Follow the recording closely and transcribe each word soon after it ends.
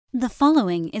The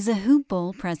following is a Hoop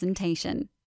Ball presentation.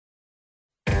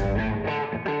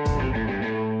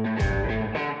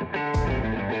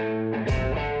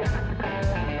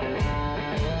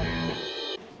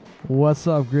 What's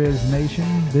up, Grizz Nation?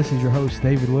 This is your host,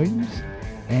 David Williams.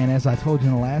 And as I told you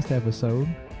in the last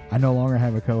episode, I no longer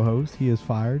have a co-host. He is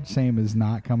fired. Sam is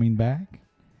not coming back.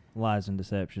 Lies and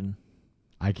deception.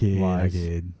 I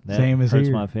kid. That Sam is hurts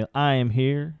here. my feelings. I am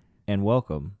here, and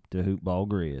welcome to Hoop Ball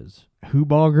Grizz. Hoop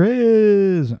Ball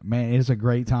Grizz. Man, it's a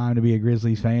great time to be a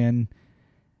Grizzlies fan.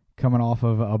 Coming off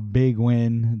of a big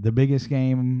win, the biggest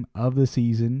game of the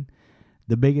season,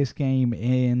 the biggest game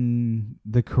in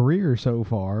the career so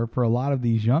far for a lot of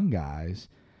these young guys.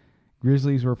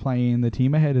 Grizzlies were playing the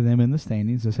team ahead of them in the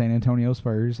standings, the San Antonio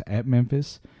Spurs, at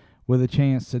Memphis, with a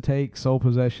chance to take sole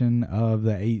possession of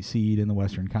the 8th seed in the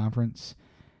Western Conference.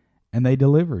 And they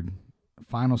delivered.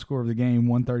 Final score of the game,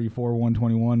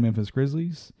 134-121, Memphis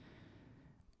Grizzlies.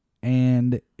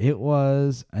 And it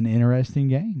was an interesting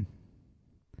game.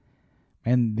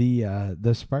 And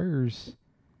the Spurs,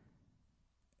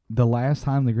 the last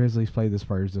time the Grizzlies played the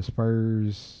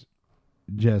Spurs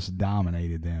just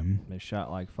dominated them. They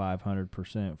shot like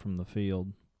 500% from the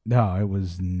field. No, it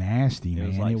was nasty, man. It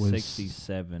was like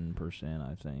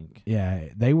 67%, I think. Yeah,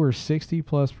 they were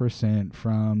 60+%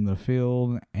 from the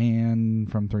field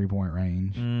and from three-point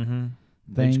range. Mm-hmm.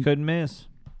 They just couldn't miss.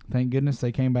 Thank goodness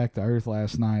they came back to earth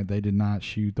last night. They did not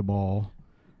shoot the ball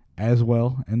as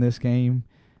well in this game.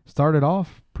 Started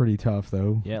off pretty tough,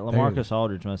 though. Yeah, LaMarcus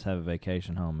Aldridge must have a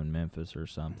vacation home in Memphis or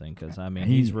something because, I mean,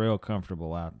 he's real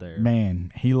comfortable out there.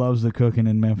 Man, he loves the cooking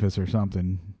in Memphis or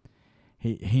something.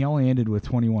 He only ended with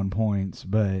 21 points,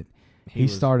 but he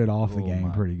started off the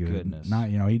game pretty good. Goodness.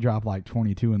 He dropped like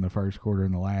 22 in the first quarter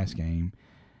in the last game.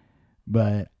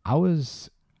 But I was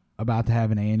about to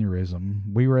have an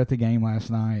aneurysm. We were at the game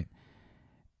last night,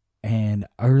 and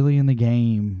early in the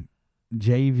game,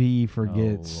 JV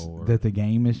forgets that the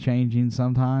game is changing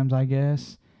sometimes, I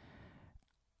guess.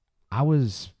 I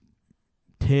was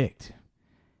ticked.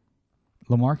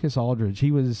 LaMarcus Aldridge,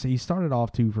 he started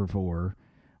off 2 for 4,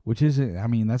 which isn't, I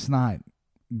mean, that's not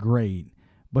great.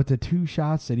 But the 2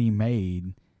 shots that he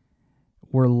made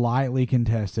were lightly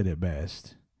contested at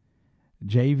best.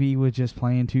 JV was just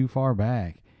playing too far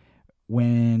back.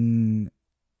 When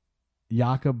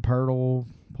Jakob Poeltl,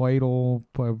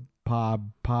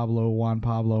 Juan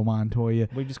Pablo Montoya.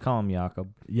 We just call him Jakob.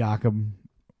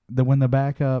 When the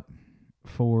backup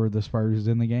for the Spurs is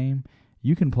in the game,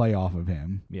 you can play off of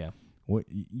him. Yeah.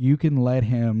 You can let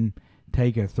him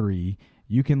take a 3.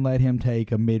 You can let him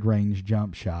take a mid-range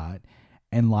jump shot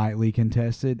and lightly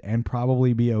contest it and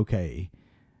probably be okay.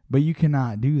 But you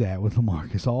cannot do that with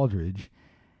LaMarcus Aldridge.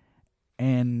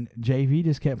 And JV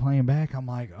just kept playing back. I'm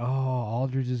like,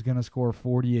 Aldridge is going to score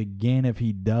 40 again if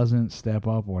he doesn't step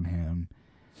up on him.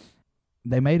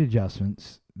 They made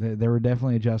adjustments. There were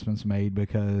definitely adjustments made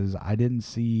because I didn't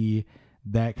see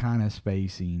that kind of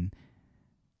spacing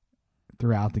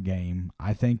throughout the game.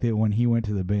 I think that when he went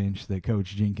to the bench that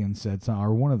Coach Jenkins said something,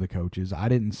 or one of the coaches, I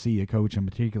didn't see a coach in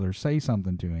particular say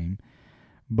something to him,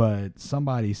 but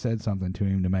somebody said something to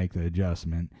him to make the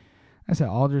adjustment. I said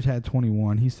Aldridge had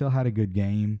 21. He still had a good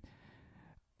game,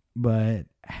 but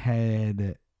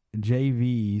had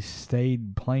JV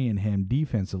stayed playing him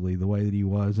defensively the way that he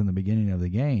was in the beginning of the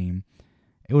game,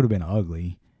 it would have been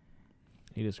ugly.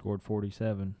 He just scored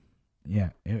 47. Yeah,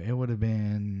 it would have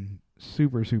been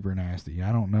super, super nasty.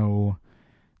 I don't know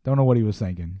what he was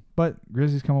thinking. But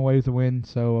Grizzlies come away with the win,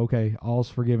 so okay, all's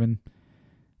forgiven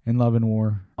in love and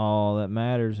war. All that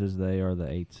matters is they are the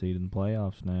 8th seed in the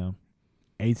playoffs now.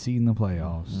 8th seed in the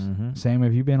playoffs. Mm-hmm. Sam,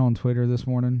 have you been on Twitter this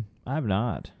morning? I have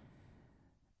not.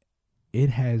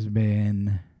 It has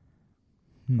been...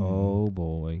 Oh,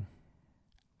 boy.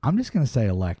 I'm just going to say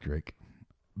electric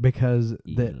because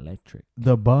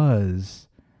the buzz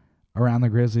around the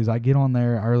Grizzlies, I get on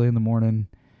there early in the morning.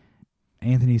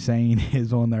 Anthony Sane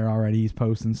is on there already. He's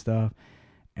posting stuff.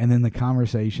 And then the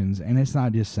conversations, and it's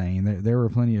not just Sane. There were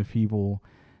plenty of people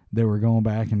that were going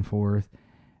back and forth.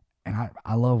 And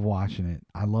I love watching it.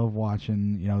 I love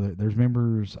watching, there's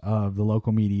members of the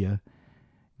local media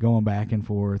going back and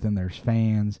forth, and there's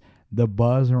fans. The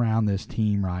buzz around this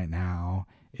team right now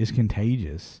is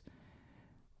contagious.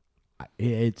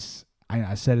 I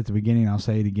said at the beginning, I'll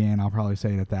say it again, I'll probably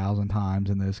say it 1,000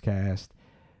 times in this cast.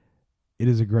 It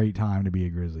is a great time to be a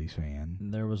Grizzlies fan.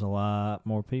 There was a lot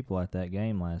more people at that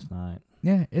game last night.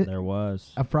 Yeah. There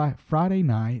was. A Friday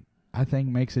night, I think,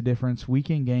 makes a difference.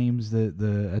 Weekend games,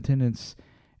 the attendance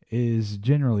is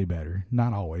generally better.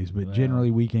 Not always, but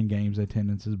generally weekend games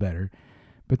attendance is better.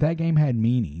 But that game had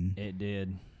meaning. It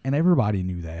did. And everybody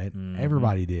knew that. Mm-hmm.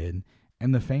 Everybody did.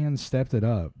 And the fans stepped it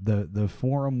up. The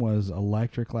forum was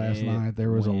electric last night.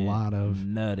 There was a lot of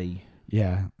nutty.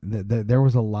 Yeah, there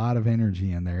was a lot of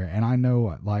energy in there. And I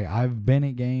know, like, I've been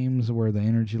at games where the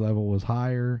energy level was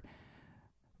higher,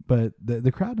 but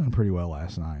the crowd done pretty well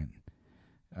last night.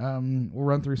 We'll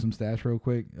run through some stats real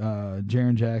quick.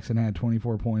 Jaren Jackson had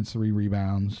 24 points, 3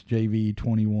 rebounds. JV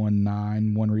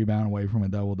 21-9, 1 rebound away from a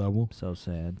double-double. So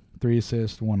sad. 3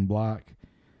 assists, 1 block.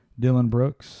 Dylan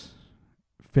Brooks,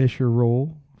 Fisher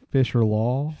Law is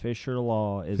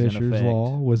Fisher's in effect.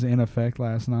 Law was in effect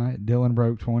last night. Dylan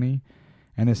broke 20.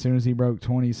 And as soon as he broke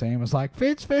 20, Sam was like,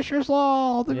 Fisher's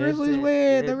Law. The Grizzlies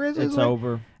win. The Grizzlies it's win.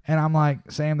 over. And I'm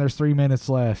like, Sam, there's 3 minutes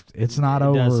left. It's not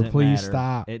over. Please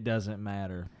stop. It doesn't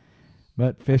matter.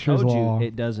 But Fisher's Law.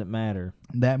 It doesn't matter.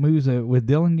 That moves with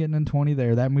Dylan getting in 20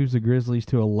 there. That moves the Grizzlies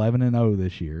to 11-0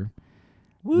 this year.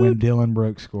 Whoop. When Dylan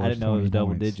Brooks scores 20 I didn't know it was double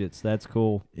points. digits. That's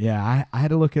cool. Yeah, I had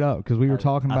to look it up because we were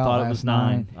talking about thought last it was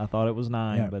night. 9. I thought it was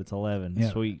 9, Yeah. but it's 11.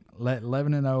 Yeah. Sweet.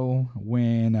 11-0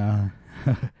 when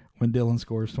when Dylan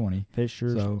scores 20.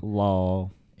 Fisher's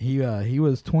Law. He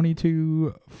was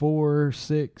 22, 4,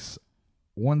 6,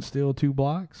 1 steal, 2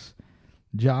 blocks.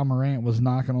 Ja Morant was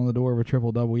knocking on the door of a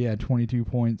triple-double. He had 22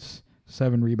 points,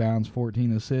 7 rebounds,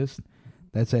 14 assists.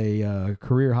 That's a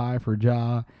career high for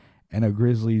Ja and a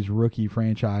Grizzlies rookie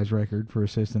franchise record for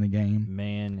assists in a game.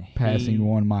 Man, passing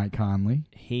one Mike Conley.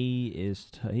 He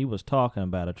was talking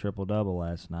about a triple-double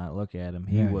last night. Look at him.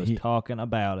 He was talking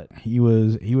about it. He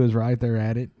was right there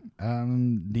at it.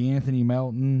 DeAnthony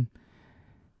Melton,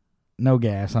 no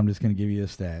gas. I'm just going to give you the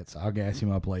stats. I'll gas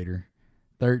him up later.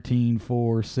 13,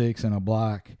 4, 6, and a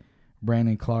block.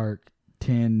 Brandon Clark,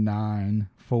 10, 9,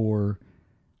 4,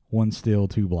 1 steal,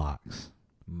 2 blocks.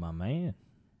 My man.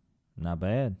 Not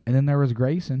bad. And then there was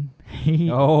Grayson.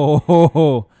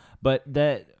 But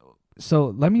that...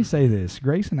 So let me say this.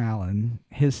 Grayson Allen,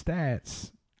 his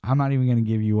stats, I'm not even going to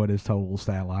give you what his total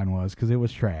stat line was because it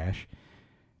was trash.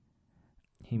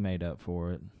 He made up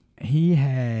for it. He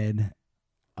had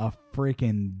a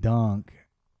freaking dunk.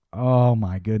 Oh,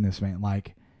 my goodness, man.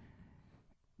 Like,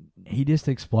 he just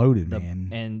exploded, man.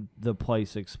 And the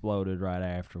place exploded right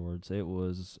afterwards. It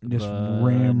was just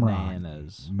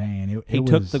bananas. Man, he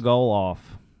took the goal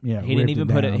off. Yeah, he didn't even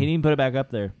put it. He didn't even put it back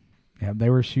up there. Yeah, they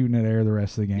were shooting at air the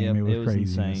rest of the game. Yep, it was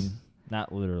crazy. Insane.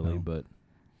 Not literally, No.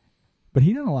 but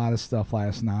he done a lot of stuff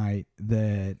last night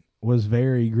that was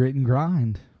very grit and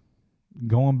grind.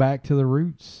 Going back to the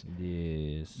roots.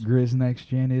 Yes. Grizz Next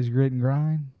Gen is grit and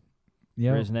grind.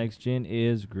 Yep. Grizz Next Gen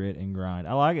is grit and grind.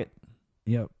 I like it.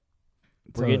 Yep.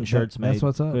 We're getting shirts made. That's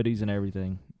what's up. Hoodies and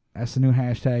everything. That's the new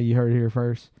hashtag. You heard it here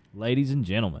first. Ladies and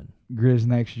gentlemen. Grizz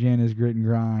Next Gen is grit and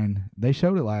grind. They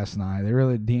showed it last night.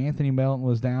 DeAnthony Melton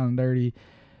was down and dirty.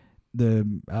 The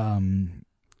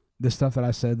stuff that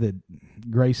I said that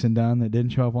Grayson done that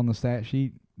didn't show up on the stat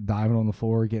sheet, diving on the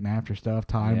floor, getting after stuff,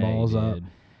 tying balls up.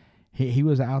 He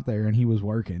was out there and he was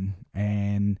working,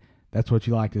 and that's what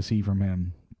you like to see from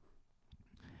him.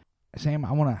 Sam,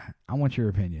 I want your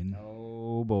opinion.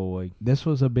 Oh boy, this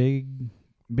was a big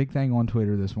thing on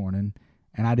Twitter this morning,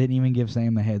 and I didn't even give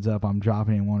Sam the heads up. I'm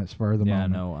dropping him on it spur of the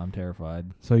moment. Yeah, I know. I'm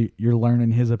terrified. So you're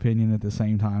learning his opinion at the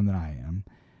same time that I am.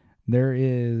 There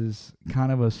is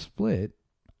kind of a split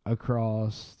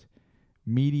across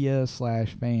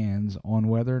media/fans on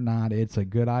whether or not it's a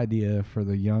good idea for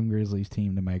the young Grizzlies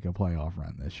team to make a playoff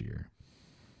run this year.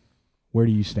 Where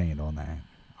do you stand on that?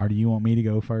 Or do you want me to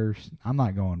go first? I'm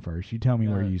not going first. You tell me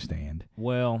where you stand.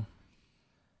 Well,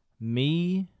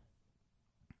 I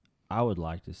would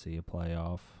like to see a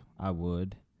playoff. I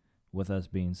would. With us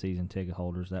being season ticket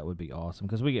holders, that would be awesome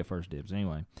because we get first dibs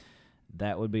anyway.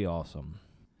 That would be awesome.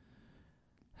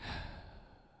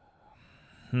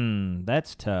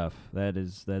 That's tough.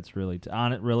 That's really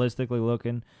on it. Realistically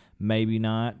looking, maybe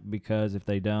not, because if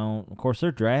they don't, of course,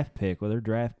 their draft pick. Well, their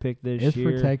draft pick this year,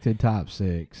 it's protected top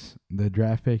 6. The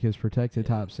draft pick is protected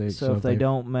top 6. So if they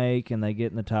don't make and they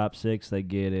get in the top 6, they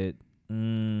get it.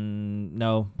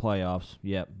 No playoffs.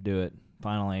 Yep, do it.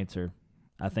 Final answer.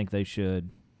 I think they should.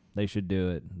 They should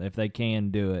do it if they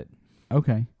can do it.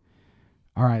 Okay.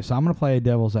 All right, so I'm going to play a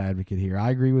devil's advocate here. I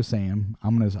agree with Sam.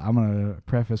 I'm going to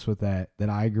preface with that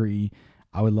I agree.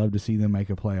 I would love to see them make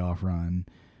a playoff run.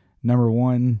 Number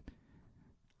one,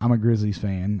 I'm a Grizzlies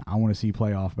fan. I want to see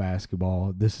playoff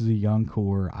basketball. This is a young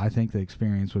core. I think the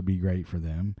experience would be great for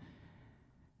them.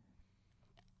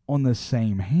 On the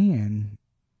same hand,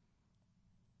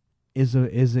 is the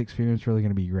experience really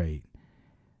going to be great?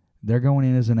 They're going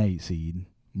in as an 8 seed.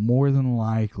 More than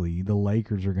likely, the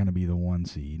Lakers are going to be the 1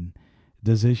 seed.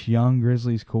 Does this young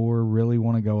Grizzlies core really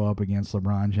want to go up against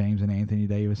LeBron James and Anthony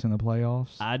Davis in the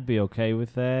playoffs? I'd be okay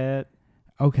with that.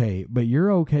 Okay, but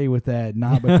you're okay with that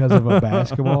not because of a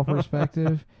basketball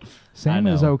perspective. Sam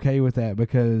is okay with that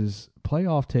because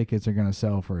playoff tickets are going to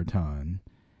sell for a ton.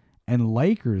 And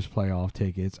Lakers playoff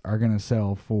tickets are going to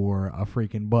sell for a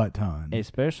freaking butt ton.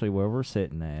 Especially where we're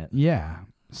sitting at. Yeah.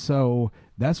 So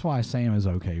that's why Sam is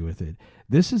okay with it.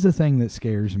 This is the thing that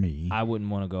scares me. I wouldn't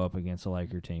want to go up against a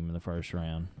Laker team in the first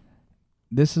round.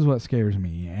 This is what scares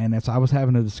me. And I was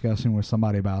having a discussion with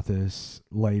somebody about this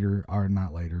earlier.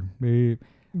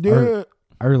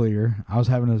 I was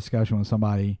having a discussion with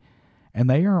somebody, and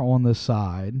they are on the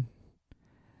side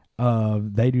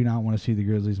of they do not want to see the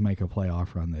Grizzlies make a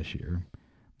playoff run this year.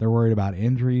 They're worried about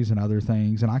injuries and other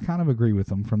things, and I kind of agree with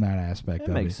them from that aspect of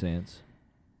it. That makes sense.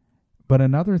 But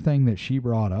another thing that she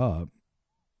brought up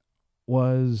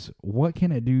was what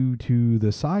can it do to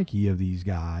the psyche of these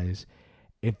guys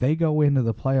if they go into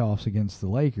the playoffs against the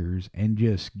Lakers and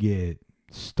just get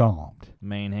stomped?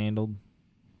 Manhandled.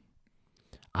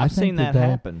 I've seen that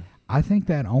happen. I think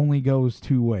that only goes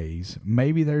two ways.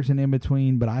 Maybe there's an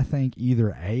in-between, but I think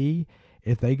either A,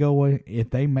 if they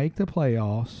make the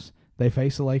playoffs, they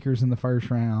face the Lakers in the first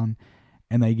round,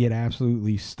 and they get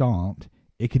absolutely stomped,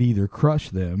 it could either crush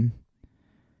them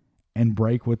and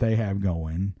break what they have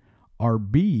going, or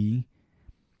B,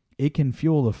 it can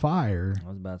fuel the fire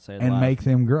and make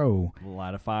them grow.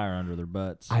 Light a fire under their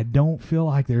butts. I don't feel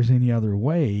like there's any other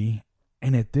way,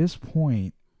 and at this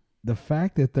point, the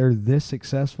fact that they're this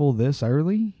successful this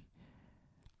early,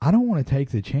 I don't want to take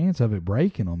the chance of it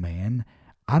breaking them, man.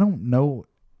 I don't know.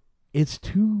 It's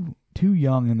too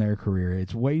young in their career.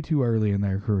 It's way too early in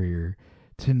their career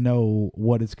to know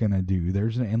what it's going to do.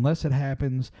 Unless it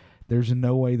happens, there's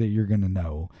no way that you're going to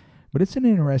know. But it's an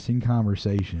interesting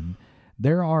conversation.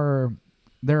 There are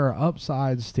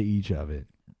upsides to each of it.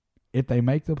 If they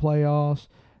make the playoffs,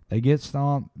 they get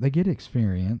stomped, they get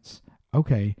experience.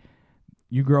 Okay.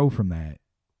 You grow from that.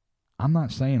 I'm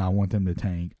not saying I want them to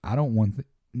tank. I don't want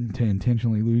to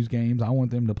intentionally lose games. I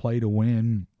want them to play to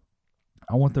win.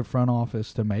 I want the front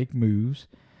office to make moves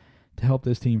to help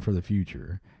this team for the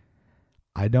future.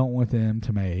 I don't want them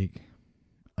to make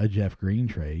a Jeff Green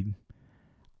trade.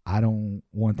 I don't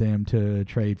want them to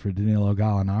trade for Danilo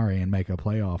Gallinari and make a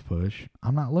playoff push.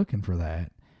 I'm not looking for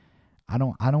that. I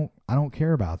don't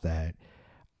care about that.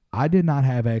 I did not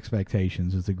have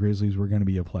expectations that the Grizzlies were going to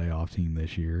be a playoff team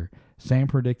this year. Sam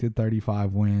predicted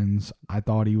 35 wins. I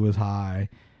thought he was high,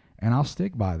 and I'll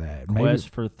stick by that. Quest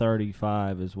for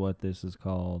 35 is what this is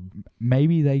called.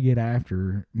 Maybe they get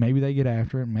after it. Maybe they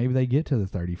get to the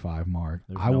 35 mark.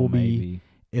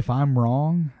 If I'm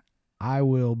wrong, I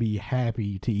will be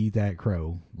happy to eat that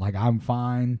crow. Like, I'm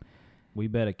fine. We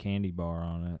bet a candy bar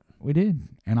on it. We did,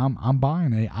 and I'm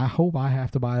buying it. I hope I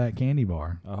have to buy that candy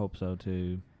bar. I hope so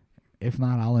too. If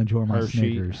not, I'll enjoy my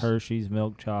Snickers. Hershey's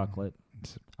milk chocolate.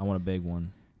 I want a big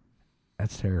one.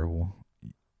 That's terrible.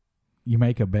 You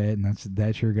make a bet, and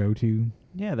that's your go-to?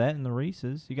 Yeah, that and the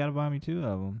Reese's. You got to buy me 2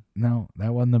 of them. No,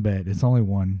 that wasn't the bet. It's only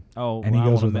one. Oh, and he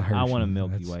goes with the Hershey. I want a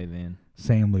Milky Way then.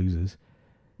 Sam loses.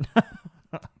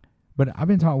 But I've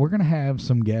been talking. We're going to have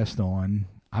some guests on.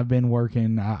 I've been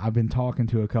working. I've been talking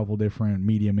to a couple different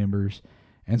media members,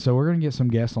 and so we're going to get some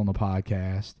guests on the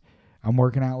podcast. I'm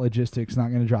working out logistics, not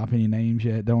going to drop any names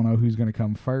yet. Don't know who's going to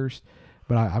come first.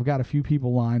 But I've got a few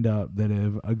people lined up that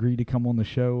have agreed to come on the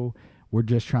show. We're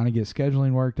just trying to get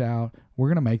scheduling worked out. We're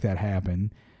going to make that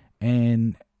happen.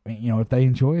 And, if they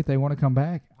enjoy it, they want to come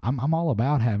back. I'm all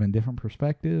about having different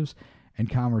perspectives and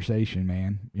conversation,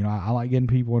 man. I like getting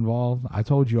people involved. I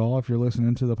told you all, if you're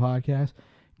listening to the podcast,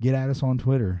 get at us on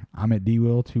Twitter. I'm at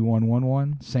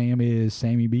dwill2111. Sam is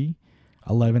Sammy B,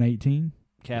 1118.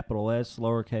 Capital S,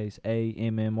 lowercase a,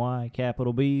 MMY,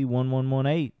 capital B,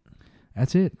 1118.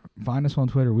 That's it. Find us on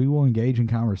Twitter. We will engage in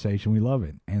conversation. We love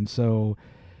it. And so,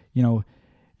 you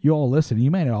all listen. You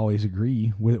may not always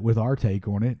agree with our take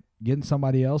on it. Getting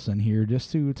somebody else in here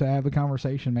just to have the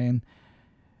conversation, man.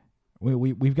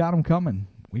 We've got them coming.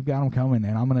 We've got them coming,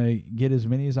 and I'm going to get as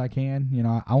many as I can.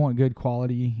 I want good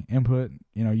quality input.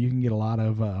 You can get a lot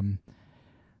of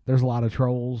there's a lot of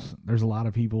trolls. There's a lot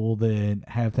of people that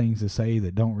have things to say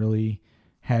that don't really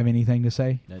have anything to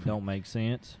say. That don't make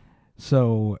sense.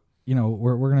 So,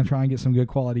 we're going to try and get some good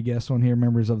quality guests on here,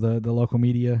 members of the local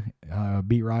media,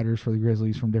 beat writers for the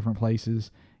Grizzlies from different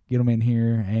places. Get them in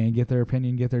here and get their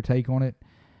opinion, get their take on it.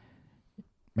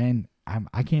 Man,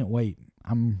 I can't wait.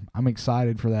 I'm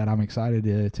excited for that. I'm excited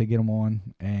to get them on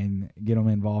and get them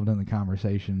involved in the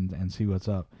conversation and see what's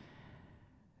up.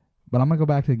 But I'm gonna go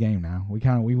back to the game now.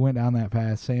 We went down that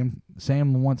path.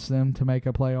 Sam wants them to make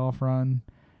a playoff run.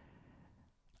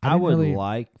 I would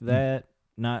like that.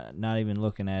 Not even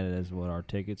looking at it as what our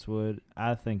tickets would.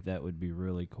 I think that would be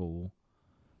really cool.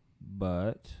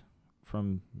 but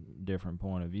from different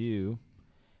point of view,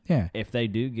 Yeah. if they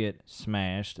do get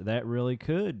smashed, that really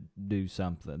could do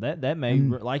something. That may,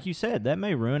 like you said, that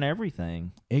may ruin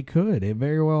everything. It could. It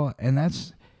very well. And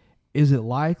is it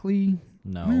likely?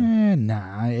 No.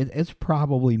 Nah. It's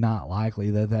probably not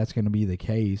likely that that's going to be the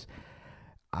case.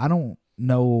 I don't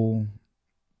know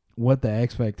what the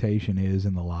expectation is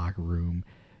in the locker room.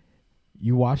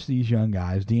 You watch these young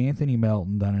guys. DeAnthony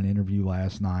Melton done an interview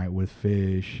last night with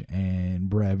Fish and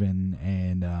Brevin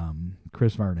and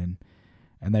Chris Vernon,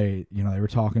 and they were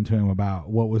talking to him about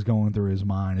what was going through his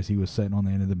mind as he was sitting on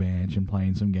the end of the bench and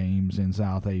playing some games in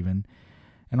South Haven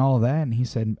and all of that. And he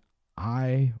said,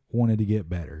 I wanted to get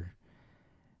better.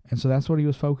 And so that's what he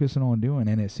was focusing on doing.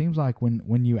 And it seems like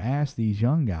when you ask these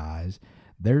young guys,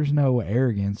 there's no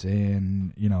arrogance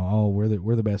in, we're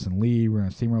the best in the league, we're going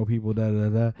to steamroll people,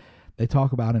 da-da-da-da. They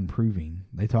talk about improving.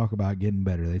 They talk about getting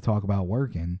better. They talk about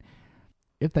working.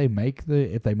 If they make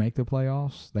the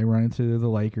playoffs, they run into the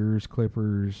Lakers,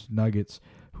 Clippers, Nuggets,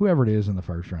 whoever it is in the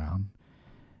first round,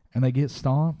 and they get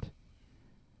stomped,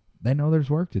 they know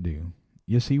there's work to do.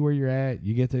 You see where you're at.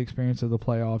 You get the experience of the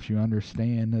playoffs. You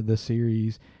understand the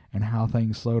series and how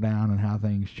things slow down and how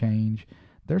things change.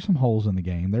 There's some holes in the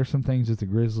game. There's some things that the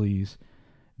Grizzlies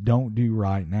don't do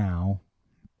right now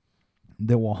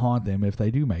that will haunt them if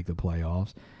they do make the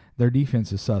playoffs. Their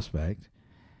defense is suspect,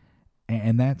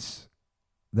 and that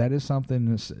is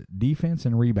something. Defense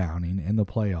and rebounding in the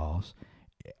playoffs,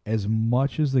 as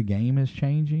much as the game is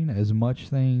changing, as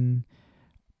much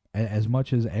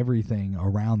as everything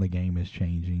around the game is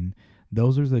changing,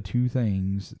 those are the two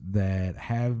things that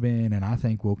have been and I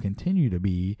think will continue to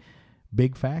be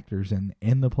big factors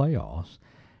in the playoffs.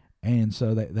 And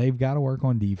so they've got to work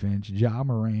on defense. Ja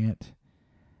Morant,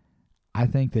 I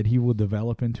think that he will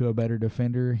develop into a better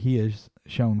defender. He has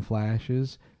shown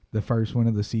flashes. The first one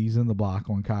of the season, the block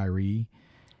on Kyrie,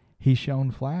 he's shown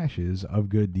flashes of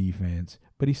good defense,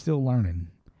 but he's still learning.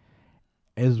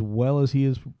 As well as he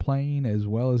is playing, as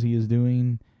well as he is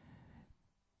doing,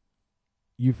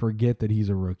 you forget that he's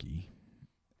a rookie.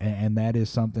 And that is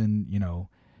something,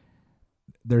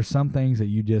 there's some things that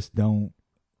you just don't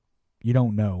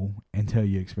know until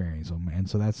you experience them. And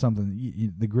so that's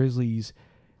something the Grizzlies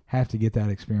have to get that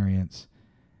experience.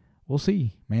 We'll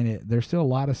see, man. There's still a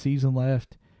lot of season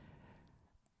left.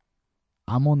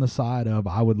 I'm on the side of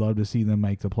I would love to see them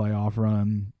make the playoff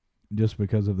run just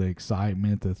because of the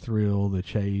excitement, the thrill, the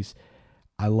chase.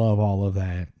 I love all of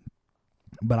that.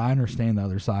 But I understand the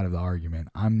other side of the argument.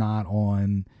 I'm not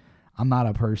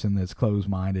a person that's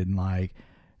closed-minded and like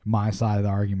my side of the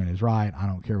argument is right. I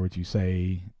don't care what you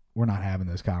say. We're not having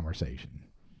this conversation.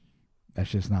 That's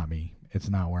just not me. It's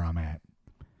not where I'm at.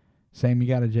 Sam, you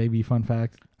got a JB fun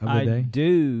fact of the day? I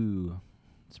do.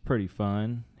 It's pretty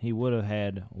fun. He would have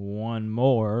had one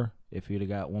more if he'd have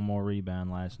got one more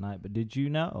rebound last night. But did you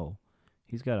know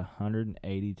he's got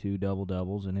 182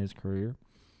 double-doubles in his career?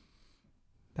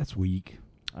 That's weak.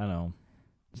 I know.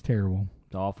 It's terrible.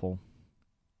 It's awful.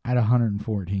 I had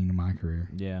 114 in my career.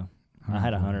 Yeah. I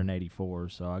had 184,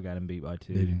 so I got him beat by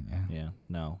 2. Did you? Yeah.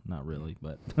 No, not really,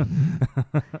 but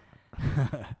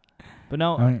but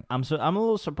no, I'm a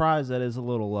little surprised that is a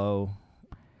little low.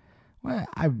 Well,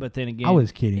 but then again, I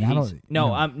was kidding. I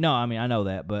mean, I know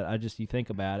that, but you think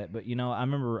about it. But I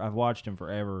remember I've watched him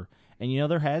forever, and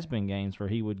there has been games where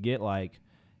he would get like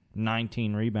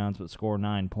 19 rebounds but score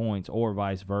 9 points, or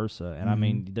vice versa. And I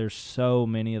mean, there's so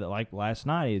many of that. Like last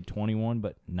night, he had 21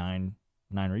 but 9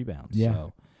 rebounds. Yeah,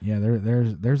 so. Yeah.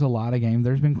 There's a lot of games.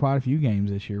 There's been quite a few games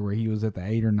this year where he was at the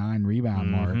 8 or 9 rebound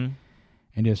mark,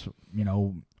 and just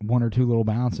 1 or 2 little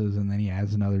bounces, and then he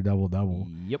adds another double.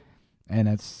 Yep. And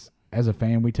it's, as a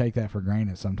fan, we take that for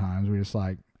granted sometimes. We're just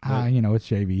like, it's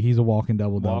JV. He's a walking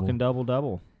double-double. Walking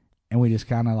double-double. And we just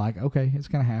kind of like, okay, it's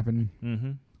going to happen.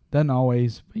 Mm-hmm. Doesn't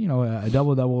always, but, a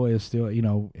double-double is still,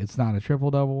 it's not a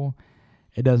triple-double.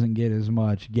 It doesn't get as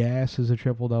much gas as a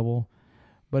triple-double,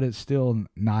 but it's still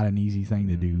not an easy thing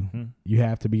to do. You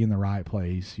have to be in the right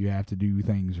place. You have to do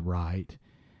things right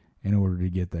in order to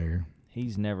get there.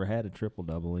 He's never had a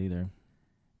triple-double either.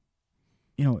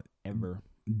 Ever.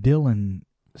 Dylan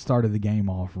started the game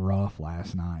off rough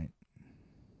last night.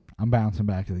 I'm bouncing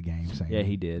back to the game saying. Yeah,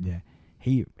 he did.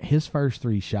 Yeah. His first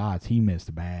 3 shots, he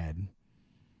missed bad.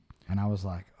 And I was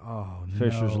like, oh,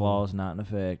 Fisher's Law is not in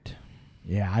effect.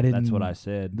 Yeah, I didn't. That's what I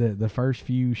said. The first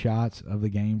few shots of the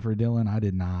game for Dylan, I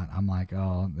did not. I'm like,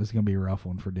 oh, this is going to be a rough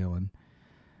one for Dylan.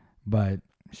 But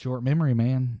short memory,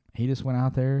 man. He just went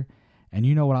out there. And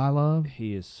you know what I love?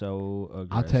 He is so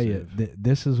aggressive. I'll tell you,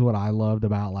 this is what I loved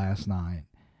about last night.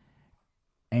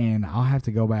 And I'll have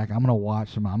to go back. I'm going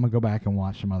to go back and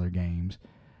watch some other games.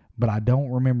 but I don't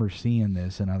remember seeing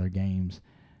this in other games.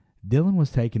 Dillon was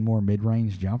taking more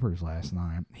mid-range jumpers last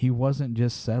night. He wasn't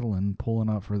just settling, pulling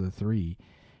up for the three.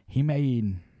 He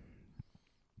made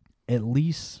at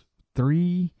least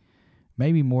 3,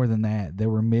 maybe more than that. There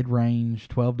were mid-range,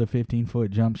 12 to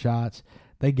 15-foot jump shots.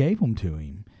 They gave them to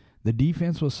him. The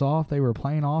defense was soft. They were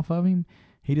playing off of him.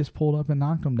 He just pulled up and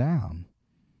knocked them down.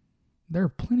 There are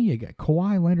plenty of guys.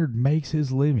 Kawhi Leonard makes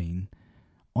his living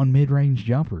on mid-range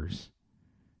jumpers.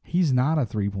 He's not a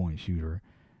three-point shooter.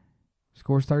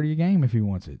 Scores 30 a game if he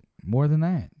wants it. More than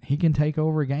that. He can take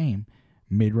over a game.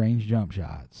 Mid-range jump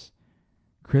shots.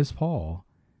 Chris Paul,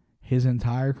 his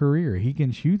entire career, he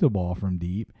can shoot the ball from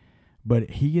deep, but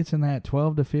he gets in that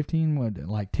 12 to 15,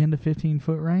 like 10 to 15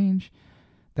 foot range.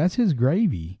 That's his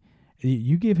gravy.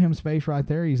 You give him space right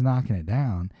there, he's knocking it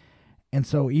down. And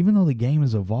so even though the game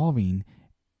is evolving,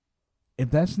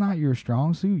 if that's not your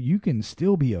strong suit, you can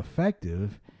still be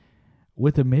effective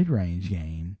with a mid-range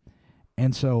game.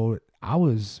 And so I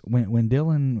was, when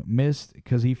Dillon missed,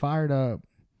 because he fired up,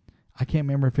 I can't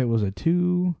remember if it was a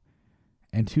 2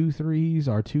 and 2 threes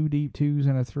or 2 deep 2s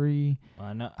and a 3.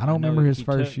 I don't remember his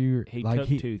first year. He like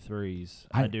took 2 threes.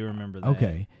 I do remember that.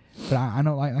 Okay. But I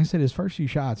know, like I said, his first few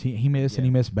shots, he missed, and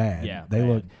he missed bad. Yeah, they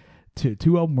looked,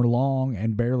 two of them were long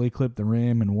and barely clipped the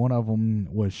rim, and one of them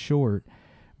was short.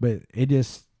 But it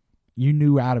just, you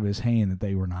knew out of his hand that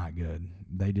they were not good.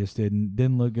 They just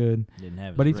didn't look good. Didn't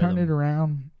have his but he rhythm. turned it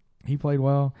around. He played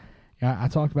well. Yeah, I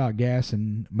talked about Gas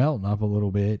and Melton up a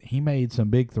little bit. He made some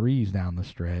big threes down the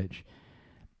stretch.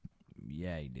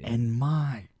 Yeah, he did. And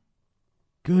my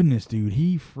goodness, dude,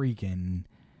 he's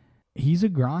a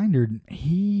grinder.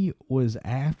 He was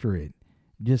after it,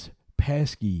 just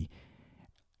pesky.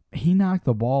 He knocked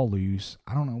the ball loose.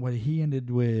 I don't know what he ended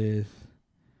with.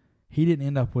 He didn't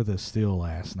end up with a steal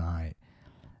last night,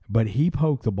 but he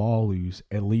poked the ball loose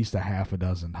at least a half a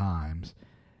dozen times.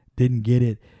 Didn't get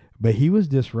it, but he was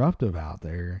disruptive out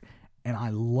there, and I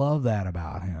love that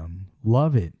about him.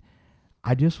 Love it.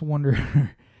 I just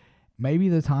wonder, maybe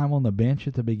the time on the bench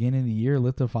at the beginning of the year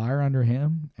lit the fire under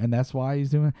him, and that's why he's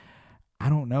doing it. I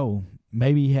don't know.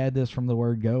 Maybe he had this from the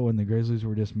word go, and the Grizzlies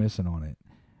were just missing on it.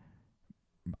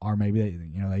 Or maybe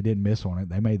they didn't miss on it.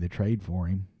 They made the trade for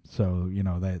him. So,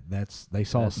 they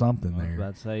saw something there. I was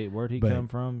about to say, where'd he come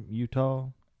from? Utah?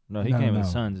 No, he came with the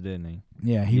Suns, didn't he?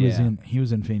 Yeah, he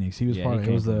was in Phoenix. He was part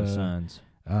of the Suns.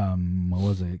 What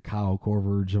was it? Kyle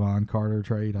Korver, Javon Carter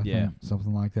trade, I think,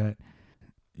 something like that.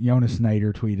 Jonas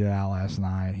Nader tweeted out last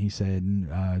night. He said,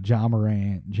 Ja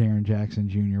Morant, Jaren Jackson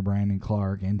Jr., Brandon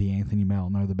Clark, and DeAnthony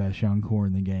Melton are the best young core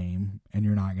in the game, and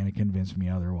you're not going to convince me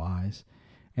otherwise.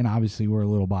 And obviously we're a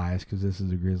little biased because this is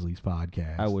a Grizzlies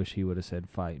podcast. I wish he would have said,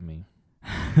 fight me.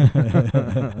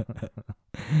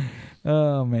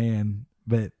 Oh, man.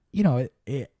 But,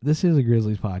 this is a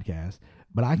Grizzlies podcast,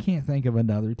 but I can't think of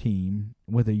another team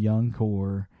with a young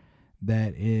core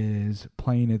that is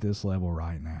playing at this level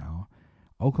right now.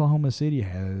 Oklahoma City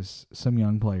has some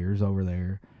young players over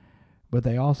there, but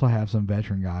they also have some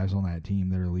veteran guys on that team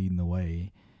that are leading the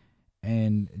way.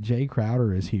 And Jay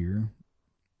Crowder is here,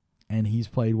 and he's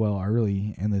played well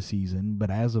early in the season, but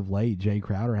as of late, Jay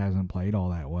Crowder hasn't played all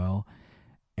that well,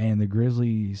 and the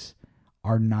Grizzlies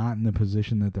are not in the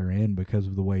position that they're in because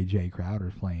of the way Jay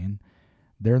Crowder's playing.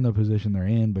 They're in the position they're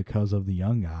in because of the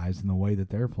young guys and the way that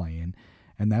they're playing,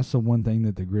 and that's the one thing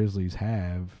that the Grizzlies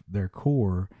have, their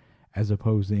core, as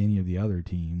opposed to any of the other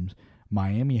teams.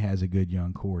 Miami has a good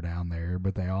young core down there,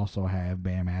 but they also have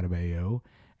Bam Adebayo,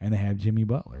 and they have Jimmy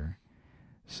Butler.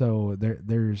 So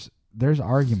there's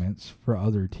arguments for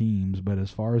other teams, but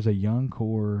as far as a young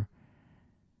core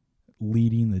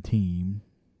leading the team,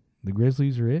 the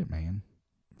Grizzlies are it, man.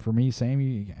 For me,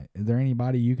 Sammy, is there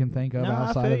anybody you can think of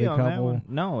outside of the couple?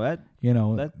 No,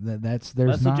 that's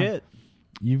not legit.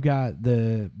 You've got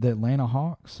the Atlanta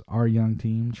Hawks, our young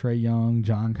team, Trae Young,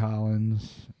 John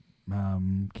Collins,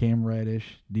 Cam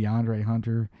Reddish, DeAndre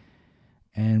Hunter,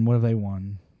 and what have they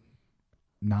won?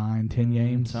 9, 10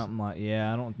 games? Something like,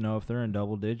 I don't know if they're in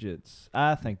double digits.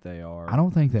 I think they are. I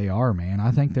don't think they are, man. I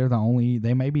think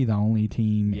they may be the only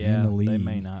team in the league. They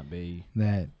may not be.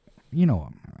 That,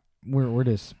 we're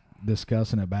just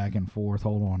discussing it back and forth.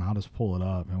 Hold on, I'll just pull it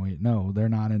up. And they're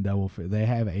not in double. They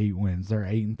have 8 wins. They're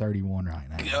 8-31 right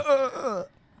now.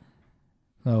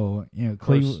 So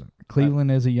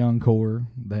Cleveland is a young core.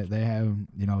 That they have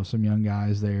some young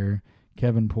guys there.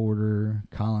 Kevin Porter,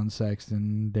 Colin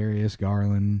Sexton, Darius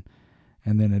Garland,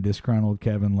 and then a disgruntled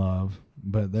Kevin Love.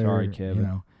 But they're sorry,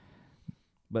 Kevin.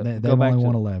 But they've only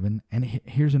won 11. And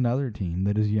here's another team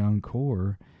that is young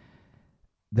core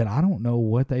that I don't know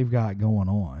what they've got going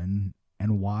on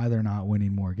and why they're not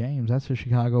winning more games. That's the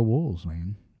Chicago Wolves,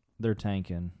 man. They're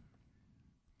tanking.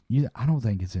 I don't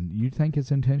think it's you think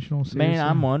it's intentional? Seriously? Man,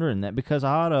 I'm wondering that because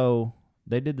Otto,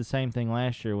 they did the same thing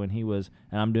last year when he was,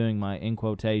 and I'm doing my in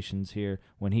quotations here,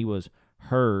 when he was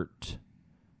hurt.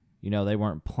 They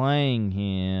weren't playing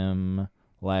him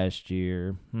last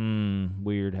year.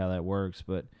 Weird how that works,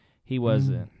 but he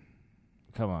wasn't.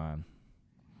 Come on.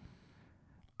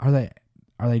 Are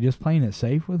they just playing it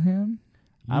safe with him?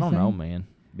 I don't know, man,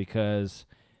 because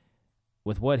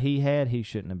with what he had, he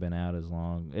shouldn't have been out as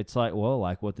long. It's like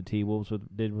what the T-Wolves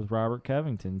did with Robert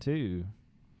Covington, too.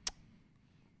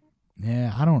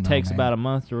 Yeah, I don't know. Takes man. about a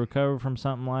month to recover from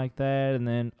something like that, and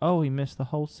then, he missed the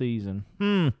whole season.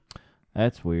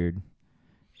 That's weird.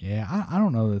 Yeah, I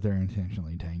don't know that they're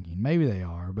intentionally tanking. Maybe they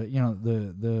are, but,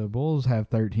 the Bulls have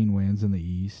 13 wins in the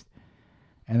East,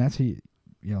 and that's, they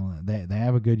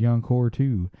have a good young core,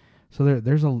 too. So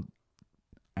there's a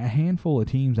handful of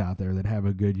teams out there that have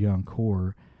a good young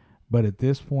core, but at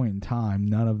this point in time,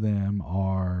 none of them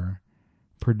are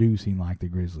producing like the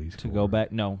Grizzlies. To go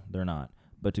back, no, they're not.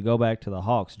 But to go back to the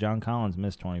Hawks, John Collins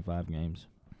missed 25 games.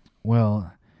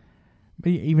 Well, but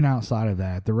even outside of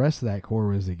that, the rest of that core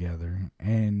was together.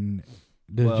 And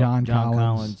John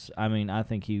Collins, I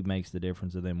think he makes the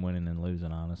difference of them winning and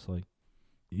losing, honestly.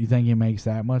 You think he makes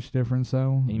that much difference,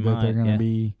 though? He that might, they're going to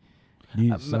be...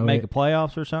 make the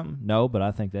playoffs or something? No, but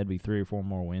I think that'd be 3 or 4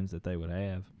 more wins that they would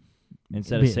have.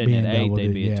 Instead of sitting at 8,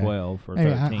 they'd be at 12 or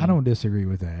 13. I don't disagree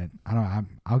with that.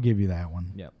 I'll give you that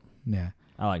one. Yep. Yeah.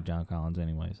 I like John Collins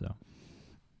anyway, so.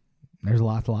 There's a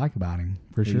lot to like about him,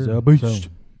 for He's sure. a beast.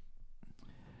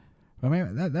 So,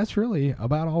 that's really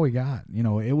about all we got.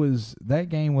 That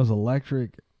game was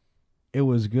electric. It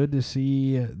was good to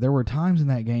see. There were times in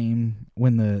that game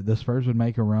when the Spurs would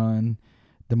make a run.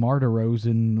 DeMar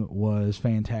DeRozan was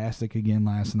fantastic again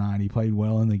last night. He played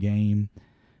well in the game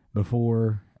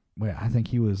before. Well, I think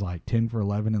he was like 10 for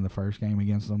 11 in the first game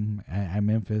against them at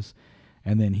Memphis.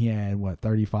 And then he had,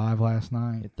 35 last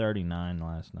night? 39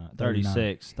 last night.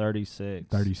 36.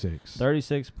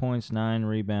 36 points, 9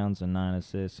 rebounds, and 9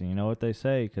 assists. And you know what they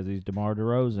say, because he's DeMar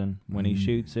DeRozan. When he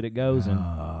shoots it, it goes in.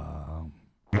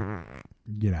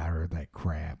 Get out of here with that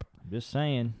crap. Just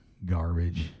saying.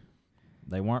 Garbage.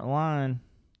 They weren't lying.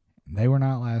 They were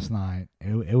not last night.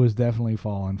 It was definitely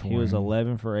falling for him. He was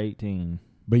 11 for 18.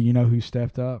 But you know who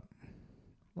stepped up?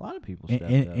 A lot of people stepped up.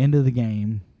 Into the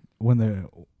game,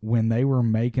 when they were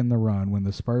making the run, when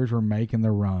the Spurs were making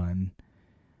the run,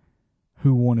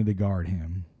 who wanted to guard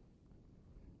him?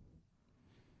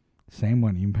 Sam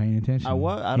wasn't even paying attention.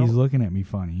 He's looking at me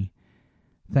funny.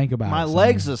 Think about it. My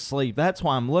leg's asleep. That's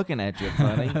why I'm looking at you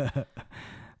funny.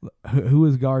 Who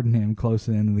was guarding him close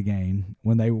to the end of the game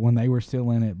when they were still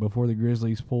in it before the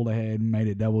Grizzlies pulled ahead and made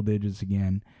it double digits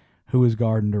again? Who was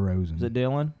guarding DeRozan? Was it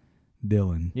Dylan?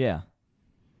 Dylan. Yeah.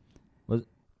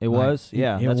 It was?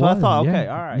 Yeah. It That's was, what I thought. yeah, okay,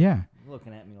 all right. Yeah.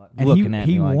 Looking at me like and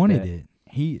he wanted it.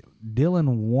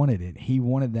 Dylan wanted it. He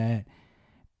wanted that.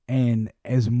 And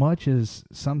as much as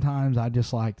sometimes I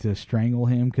just like to strangle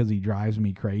him because he drives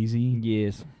me crazy.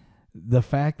 Yes. The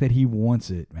fact that he wants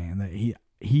it, man, that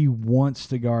he wants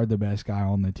to guard the best guy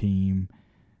on the team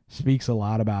speaks a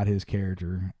lot about his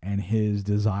character and his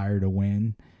desire to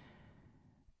win.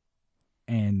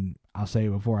 And I'll say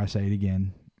it before I say it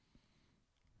again.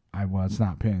 It's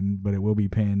not pinned, but it will be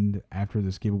pinned after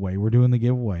this giveaway. We're doing the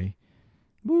giveaway.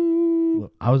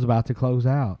 Woo! I was about to close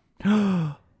out.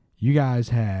 You guys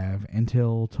have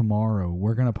until tomorrow.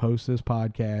 We're going to post this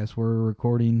podcast. We're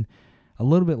recording a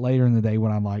little bit later in the day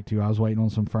when I'd like to. I was waiting on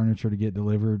some furniture to get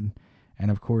delivered,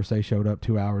 and of course they showed up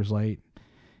 2 hours late.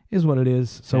 Is what it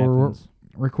is. So we're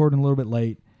recording a little bit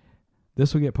late.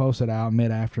 This will get posted out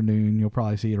mid-afternoon. You'll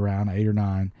probably see it around 8 or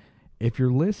 9. If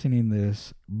you're listening to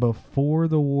this before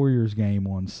the Warriors game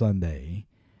on Sunday,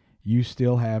 you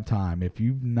still have time. If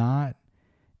you've not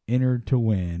entered to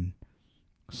win,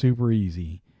 super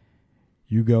easy.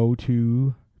 You go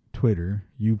to Twitter,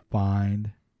 you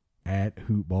find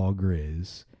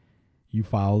 @HoopBallGrizz, you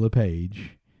follow the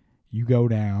page, you go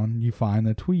down, you find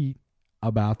the tweet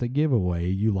about the giveaway,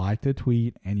 you like the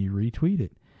tweet, and you retweet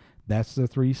it. That's the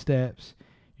 3 steps.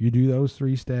 You do those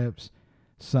 3 steps.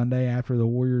 Sunday after the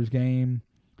Warriors game,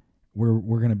 we're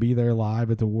going to be there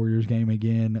live at the Warriors game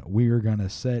again. We are going to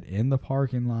sit in the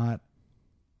parking lot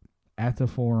at the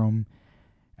Forum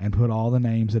and put all the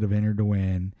names that have entered to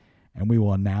win, and we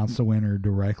will announce the winner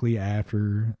directly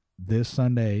after this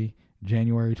Sunday,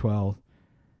 January 12th,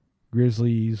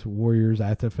 Grizzlies, Warriors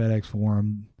at the FedEx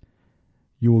Forum.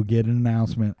 You will get an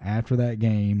announcement after that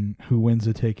game who wins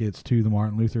the tickets to the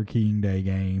Martin Luther King Day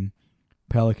game.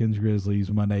 Pelicans, Grizzlies,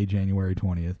 Monday, January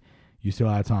 20th. You still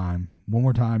have time. One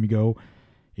more time, you go.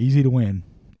 Easy to win.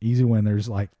 Easy to win. There's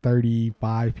like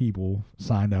 35 people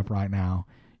signed up right now.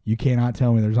 You cannot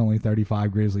tell me there's only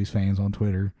 35 Grizzlies fans on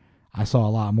Twitter. I saw a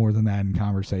lot more than that in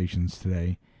conversations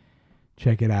today.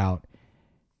 Check it out.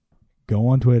 Go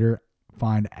on Twitter.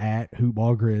 Find at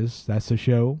HoopBallGrizz. That's the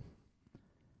show.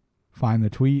 Find the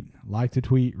tweet. Like the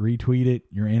tweet. Retweet it.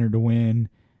 You're entered to win.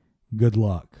 Good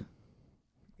luck.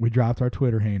 We dropped our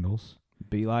Twitter handles.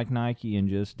 Be like Nike and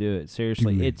just do it.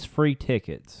 Seriously, it's free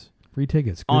tickets. Free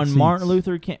tickets. Good on seats. Martin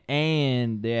Luther King.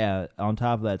 And, yeah, on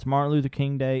top of that, it's Martin Luther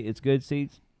King Day. It's good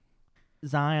seats.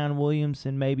 Zion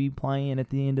Williamson may be playing at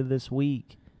the end of this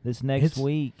week, next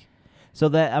week. So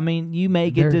that, I mean, you may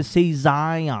get to see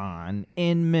Zion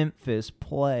in Memphis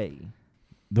play.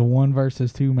 The 1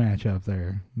 versus 2 matchup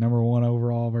there. Number 1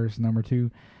 overall versus number 2.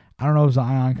 I don't know if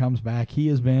Zion comes back. He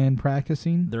has been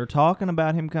practicing. They're talking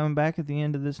about him coming back at the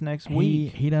end of this next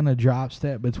week. He done a drop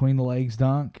step between the legs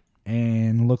dunk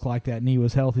and looked like that knee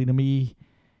was healthy to me.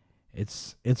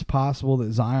 It's possible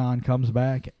that Zion comes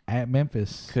back at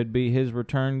Memphis. Could be his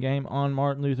return game on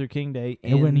Martin Luther King Day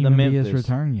in It wouldn't the even Memphis. be his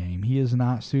return game. He is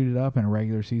not suited up in a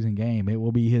regular season game. It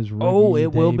will be his rookie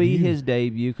will be debut. his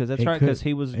debut because that's right. Because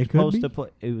he was supposed to play.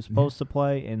 He was supposed to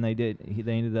play, and they did.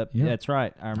 They ended up. Yep. That's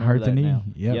right. I remember Hurt that the knee. now.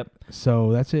 Yep.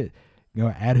 So that's it. Go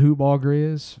at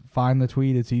HoopBallGrizz. Find the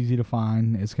tweet. It's easy to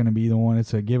find. It's going to be the one.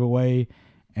 It's a giveaway,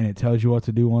 and it tells you what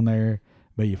to do on there.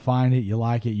 But you find it, you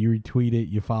like it, you retweet it,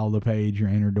 you follow the page, you're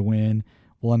entered to win.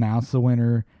 We'll announce the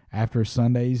winner after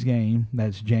Sunday's game.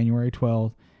 That's January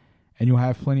 12th. And you'll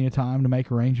have plenty of time to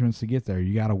make arrangements to get there.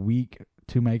 You got a week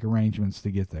to make arrangements to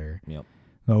get there. Yep.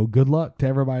 So good luck to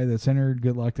everybody that's entered.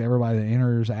 Good luck to everybody that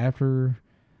enters after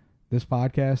this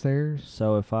podcast airs.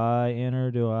 So if I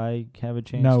enter, do I have a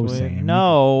chance No, to win? Sam.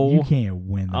 No. You can't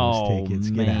win those tickets.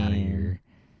 Get out of here.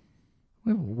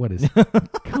 What is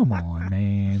Come on,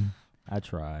 man. I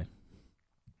try.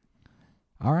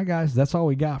 All right, guys, that's all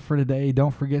we got for today.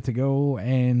 Don't forget to go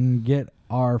and get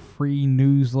our free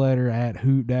newsletter at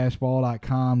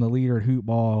hoop-ball.com. The leader at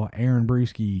Hoopball, Aaron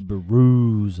Brewski,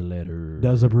 Bruise letter.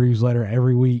 does a Bruise letter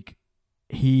every week.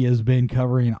 He has been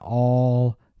covering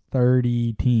all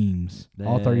 30 teams.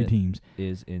 All 30 teams.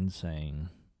 Is insane.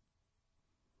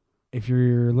 If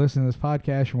you're listening to this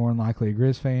podcast, you're more than likely a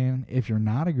Grizz fan. If you're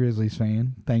not a Grizzlies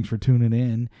fan, thanks for tuning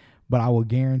in. But I will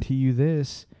guarantee you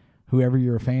this, whoever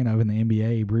you're a fan of in the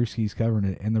NBA, Brewski's covering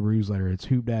it in the Bruise letter. It's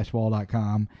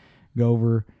hoop-ball.com. Go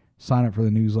over, sign up for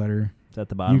the newsletter. It's at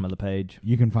the bottom of the page.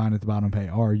 You can find it at the bottom of the page,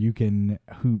 or you can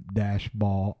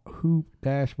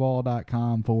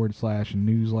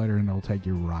hoop-ball.com/newsletter, and it'll take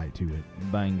you right to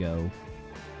it. Bingo.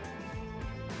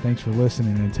 Thanks for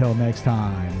listening. Until next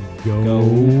time, Go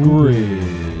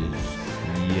Grizz.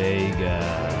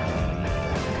 Jaeger.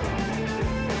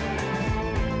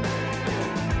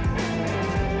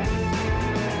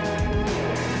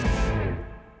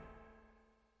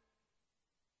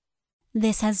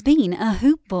 This has been a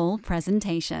Hoop Ball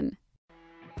presentation.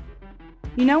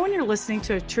 You know when you're listening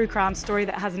to a true crime story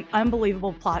that has an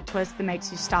unbelievable plot twist that makes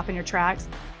you stop in your tracks?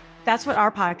 That's what our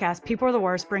podcast, People Are the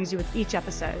Worst, brings you with each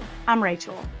episode. I'm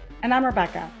Rachel. And I'm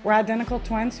Rebecca. We're identical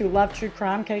twins who love true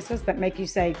crime cases that make you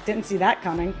say, didn't see that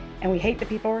coming, and we hate the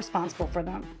people responsible for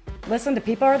them. Listen to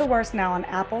People Are the Worst now on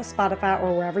Apple, Spotify,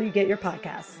 or wherever you get your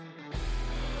podcasts.